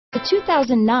The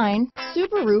 2009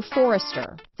 Subaru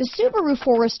Forester. The Subaru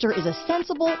Forester is a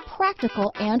sensible,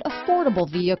 practical, and affordable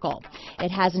vehicle.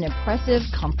 It has an impressive,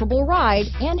 comfortable ride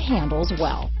and handles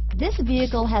well. This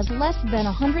vehicle has less than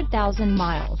 100,000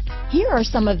 miles. Here are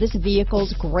some of this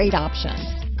vehicle's great options: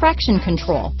 traction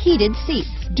control, heated seats,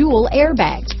 dual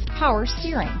airbags, power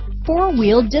steering,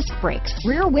 four-wheel disc brakes,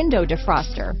 rear window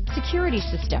defroster, security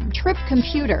system, trip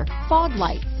computer, fog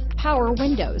lights, power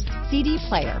windows, CD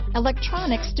player,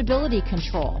 electronic stability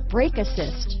control, brake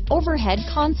assist, overhead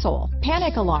console,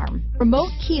 panic alarm,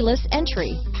 remote keyless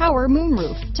entry, power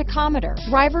moonroof, tachometer,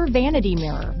 driver vanity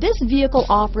mirror. This vehicle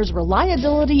offers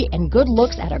reliability and good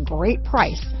looks at a great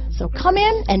price. So come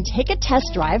in and take a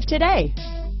test drive today.